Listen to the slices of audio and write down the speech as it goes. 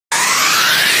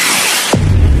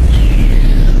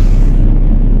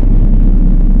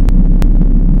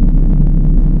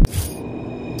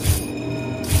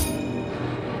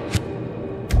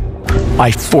I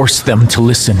forced them to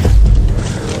listen.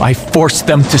 I forced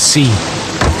them to see.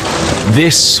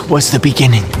 This was the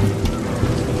beginning.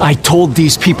 I told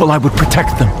these people I would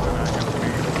protect them.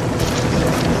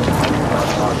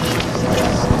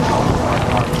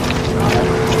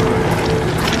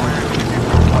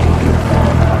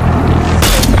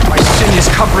 My sin is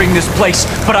covering this place,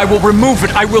 but I will remove it.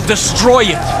 I will destroy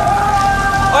it.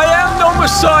 I am no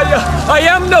Messiah. I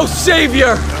am no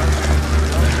Savior.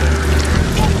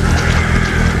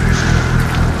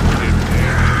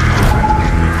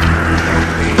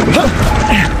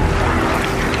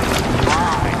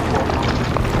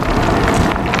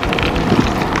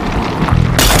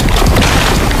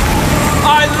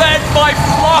 I led my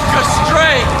flock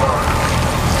astray.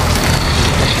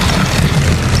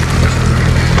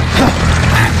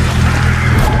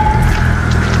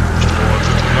 For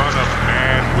the Son of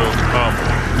Man will come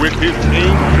with his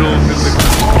angels in the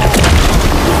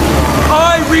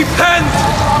I repent!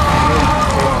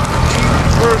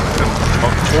 person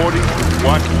according to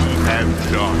what he has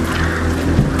done.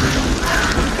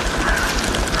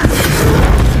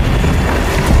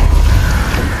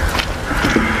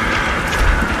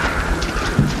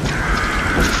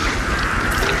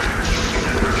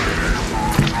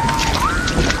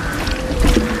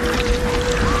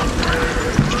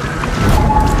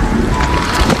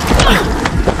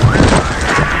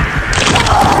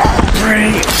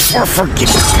 Pray for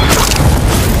forgiveness.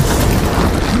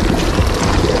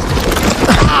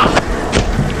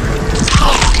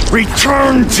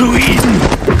 Return to Eden!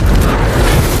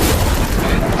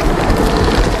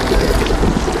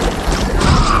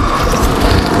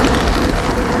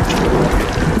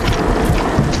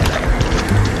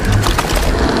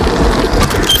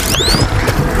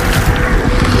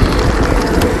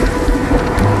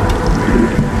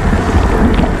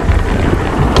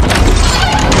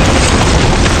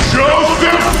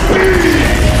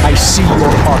 I see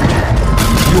your heart.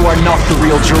 You are not the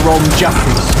real Jerome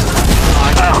Jeffries.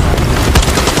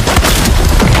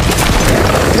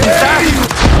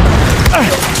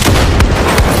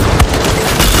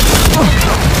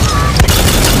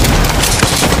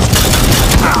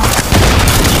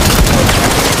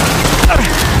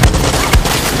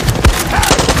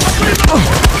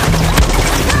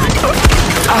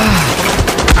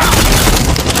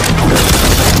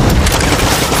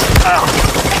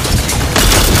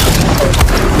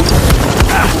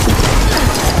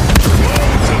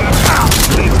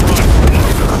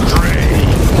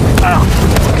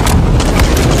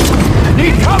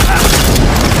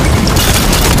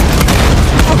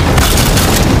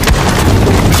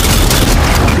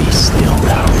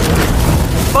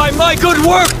 By my good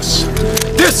works,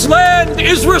 this land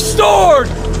is restored!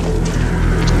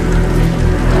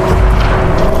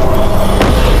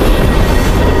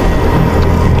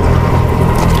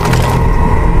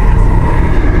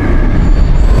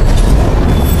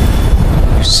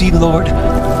 You see, Lord,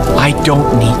 I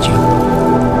don't need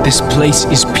you. This place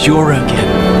is pure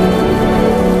again.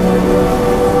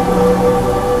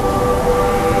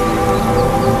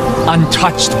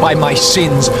 Untouched by my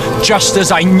sins, just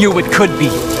as I knew it could be.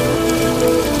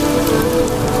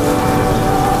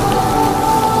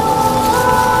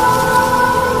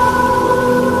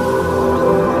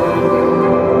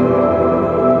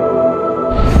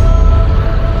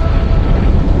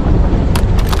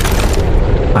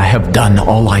 I have done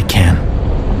all I can.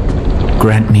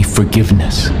 Grant me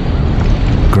forgiveness.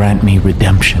 Grant me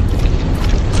redemption.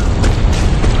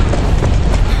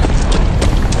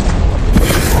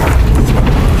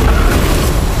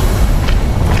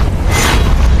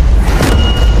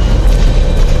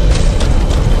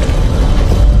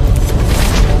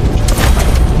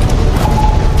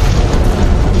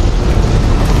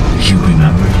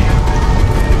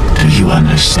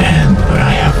 Understand what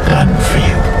I have done for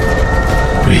you.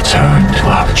 Return to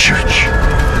our church.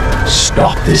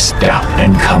 Stop this doubt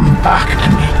and come back to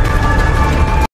me.